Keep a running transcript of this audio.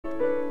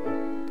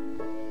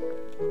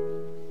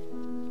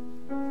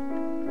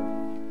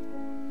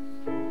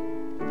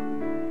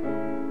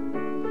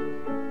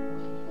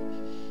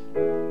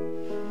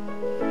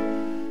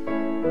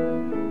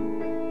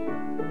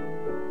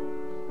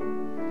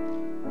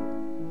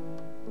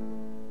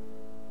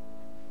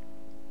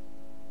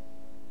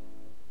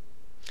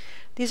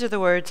These are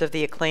the words of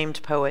the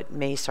acclaimed poet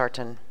May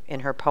Sarton in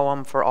her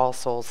poem For All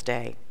Souls'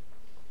 Day.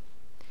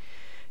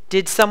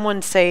 Did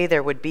someone say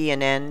there would be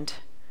an end,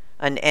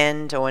 oh,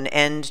 an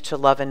end to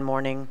love and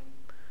mourning?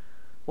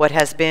 What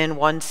has been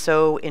once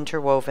so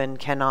interwoven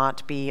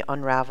cannot be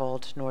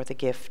unraveled, nor the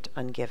gift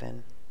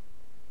ungiven.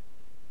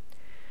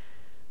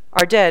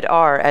 Our dead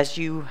are, as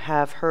you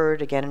have heard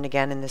again and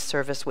again in this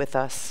service with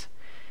us,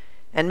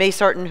 and May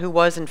Sarton, who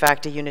was in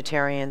fact a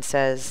Unitarian,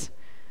 says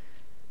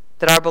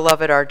that our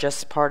beloved are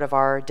just part of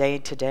our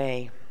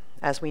day-to-day,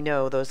 as we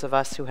know those of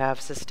us who have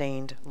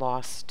sustained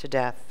loss to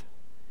death.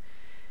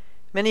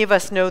 Many of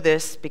us know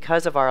this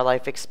because of our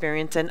life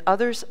experience, and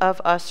others of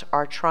us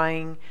are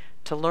trying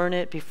to learn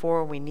it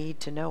before we need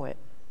to know it.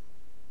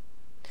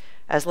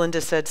 As Linda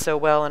said so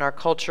well, in our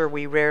culture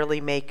we rarely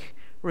make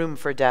room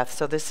for death,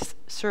 so this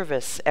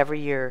service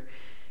every year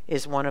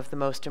is one of the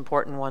most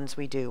important ones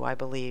we do, I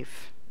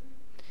believe.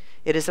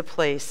 It is a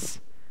place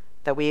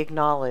that we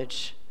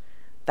acknowledge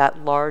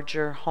that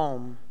larger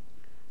home,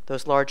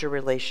 those larger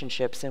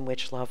relationships in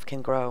which love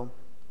can grow.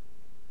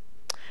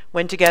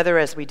 When together,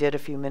 as we did a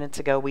few minutes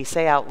ago, we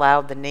say out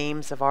loud the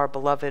names of our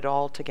beloved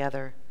all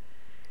together,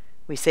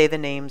 we say the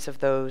names of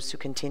those who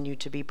continue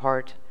to be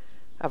part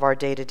of our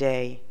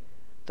day-to-day,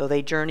 though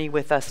they journey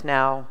with us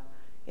now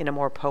in a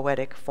more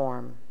poetic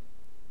form.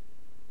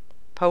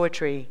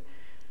 Poetry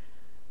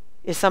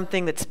is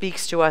something that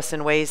speaks to us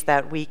in ways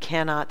that we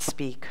cannot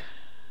speak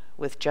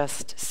with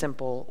just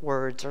simple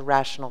words or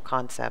rational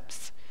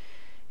concepts.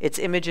 Its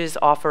images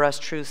offer us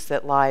truths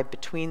that lie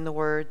between the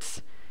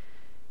words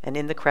and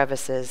in the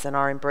crevices, and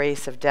our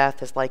embrace of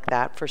death is like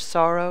that, for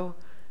sorrow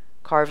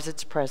carves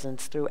its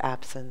presence through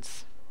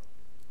absence.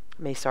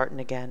 May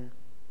Sarton again.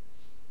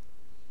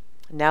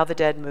 Now the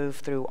dead move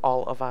through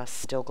all of us,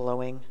 still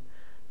glowing.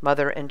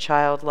 Mother and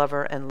child,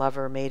 lover and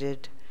lover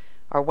mated,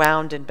 are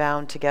wound and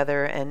bound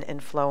together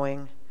and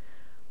flowing.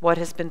 What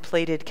has been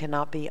plaited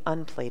cannot be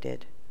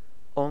unplaited.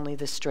 Only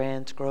the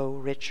strands grow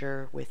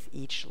richer with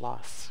each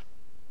loss.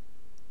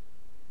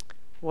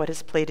 What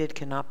is plaited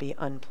cannot be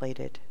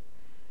unplaited.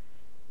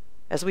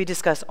 As we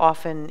discuss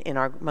often in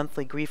our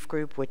monthly grief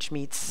group, which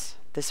meets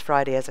this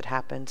Friday as it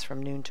happens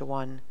from noon to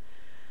 1,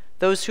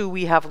 those who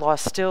we have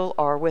lost still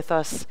are with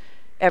us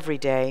every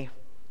day.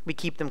 We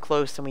keep them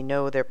close and we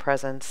know their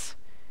presence.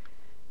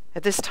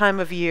 At this time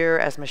of year,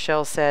 as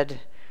Michelle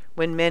said,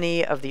 when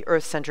many of the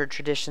earth-centered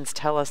traditions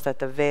tell us that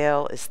the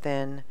veil is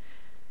thin,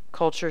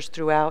 cultures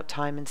throughout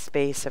time and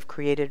space have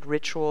created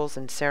rituals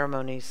and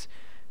ceremonies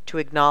to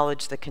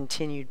acknowledge the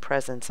continued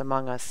presence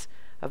among us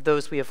of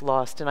those we have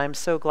lost. And I'm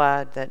so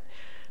glad that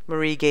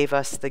Marie gave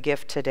us the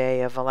gift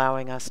today of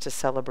allowing us to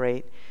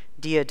celebrate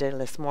Dia de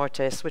los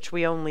Muertos, which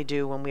we only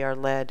do when we are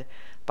led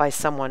by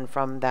someone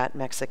from that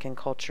Mexican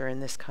culture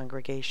in this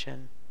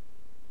congregation.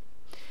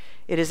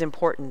 It is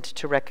important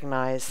to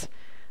recognize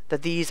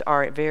that these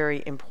are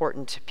very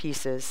important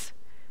pieces.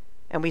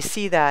 And we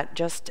see that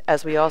just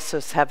as we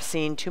also have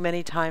seen too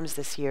many times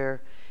this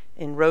year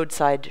in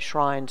roadside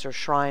shrines or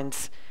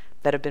shrines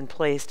that have been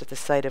placed at the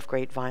site of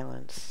great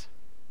violence.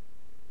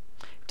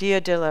 Dia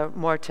de los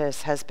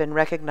Muertos has been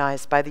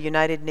recognized by the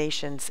United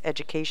Nations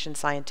Education,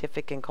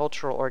 Scientific, and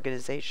Cultural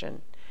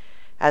Organization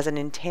as an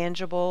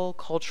intangible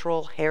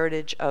cultural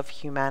heritage of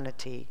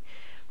humanity,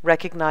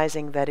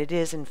 recognizing that it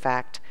is, in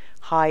fact,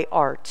 high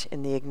art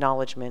in the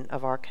acknowledgement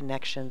of our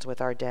connections with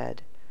our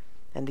dead.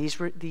 And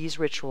these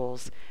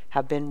rituals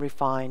have been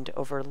refined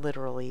over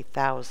literally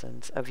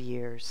thousands of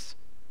years.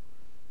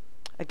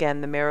 Again,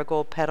 the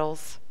marigold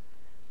petals,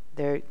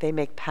 they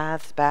make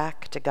paths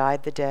back to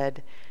guide the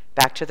dead,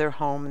 back to their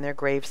home and their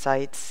grave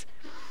sites.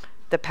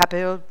 The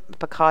papel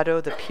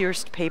picado, the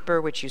pierced paper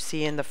which you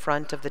see in the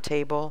front of the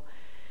table,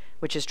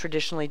 which is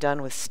traditionally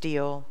done with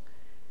steel,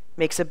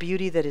 makes a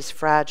beauty that is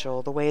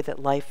fragile, the way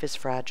that life is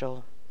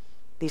fragile.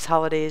 These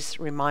holidays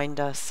remind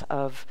us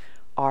of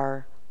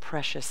our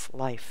precious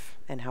life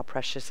and how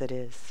precious it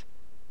is.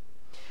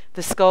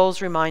 The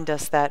skulls remind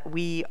us that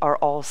we are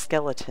all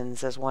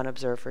skeletons, as one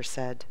observer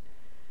said.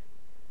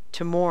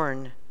 To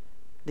mourn,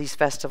 these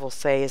festivals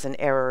say, is an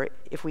error.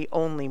 If we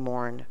only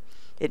mourn,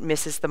 it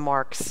misses the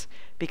marks,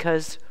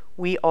 because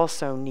we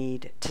also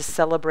need to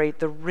celebrate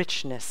the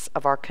richness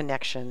of our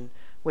connection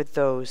with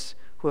those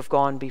who have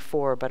gone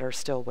before but are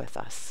still with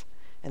us,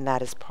 and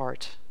that is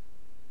part.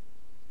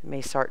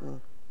 May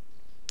Sarton.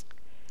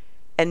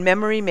 And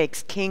memory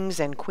makes kings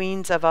and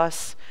queens of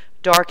us,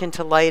 dark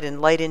into light and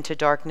light into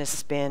darkness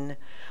spin.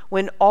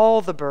 When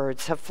all the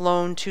birds have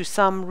flown to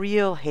some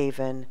real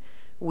haven,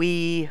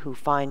 we who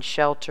find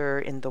shelter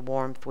in the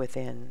warmth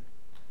within.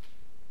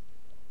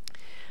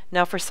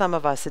 Now, for some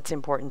of us, it's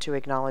important to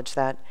acknowledge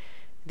that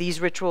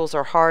these rituals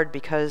are hard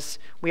because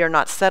we are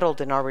not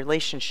settled in our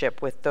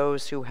relationship with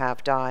those who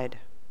have died.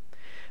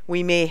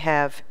 We may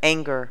have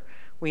anger.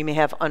 We may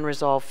have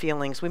unresolved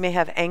feelings. We may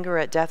have anger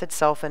at death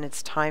itself and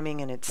its timing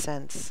and its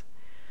sense.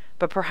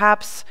 But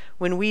perhaps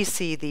when we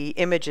see the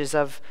images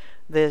of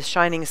the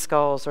shining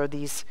skulls or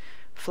these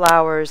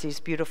flowers, these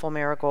beautiful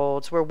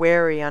marigolds. We're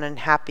weary and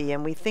unhappy,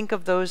 and we think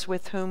of those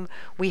with whom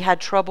we had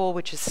trouble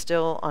which is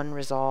still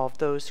unresolved,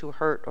 those who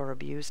hurt or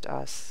abused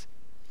us.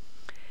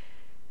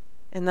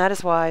 And that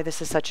is why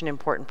this is such an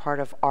important part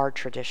of our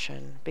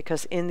tradition,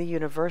 because in the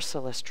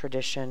Universalist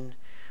tradition,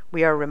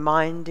 we are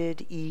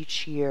reminded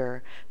each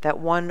year that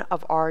one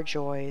of our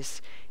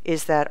joys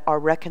is that our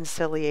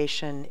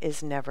reconciliation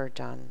is never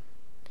done.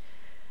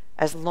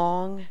 As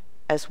long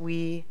as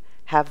we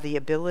have the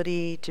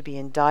ability to be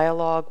in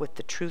dialogue with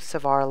the truths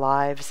of our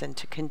lives and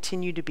to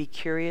continue to be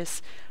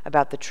curious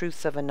about the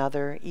truths of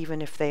another,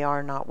 even if they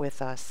are not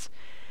with us,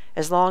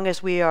 as long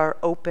as we are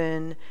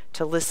open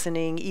to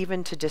listening,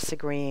 even to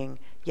disagreeing,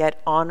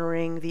 yet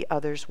honoring the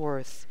other's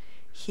worth,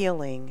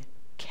 healing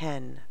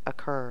can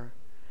occur.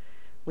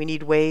 We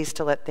need ways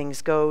to let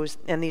things go,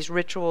 and these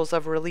rituals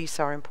of release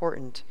are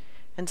important.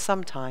 And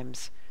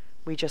sometimes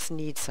we just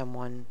need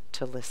someone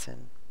to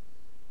listen.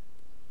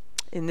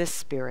 In this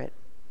spirit,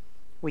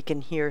 we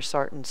can hear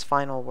Sartre's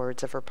final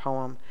words of her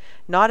poem,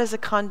 not as a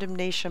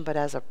condemnation, but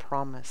as a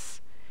promise.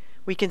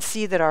 We can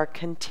see that our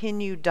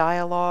continued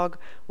dialogue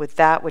with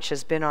that which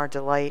has been our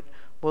delight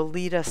will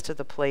lead us to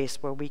the place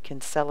where we can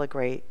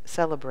celebrate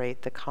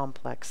the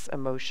complex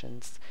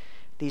emotions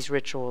these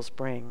rituals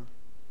bring.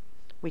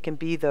 We can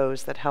be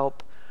those that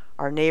help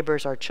our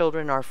neighbors, our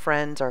children, our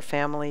friends, our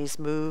families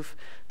move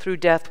through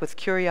death with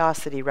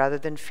curiosity rather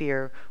than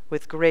fear,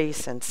 with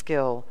grace and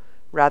skill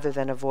rather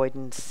than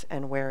avoidance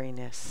and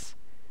wariness.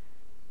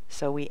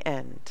 So we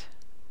end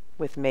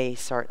with May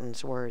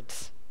Sartre's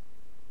words.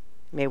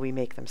 May we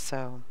make them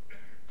so.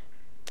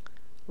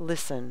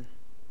 Listen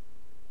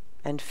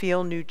and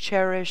feel new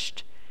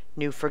cherished,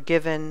 new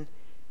forgiven,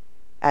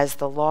 as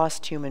the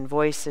lost human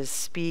voices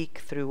speak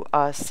through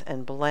us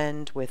and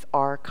blend with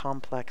our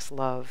complex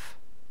love,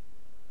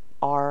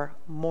 our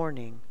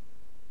mourning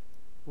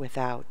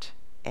without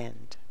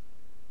end.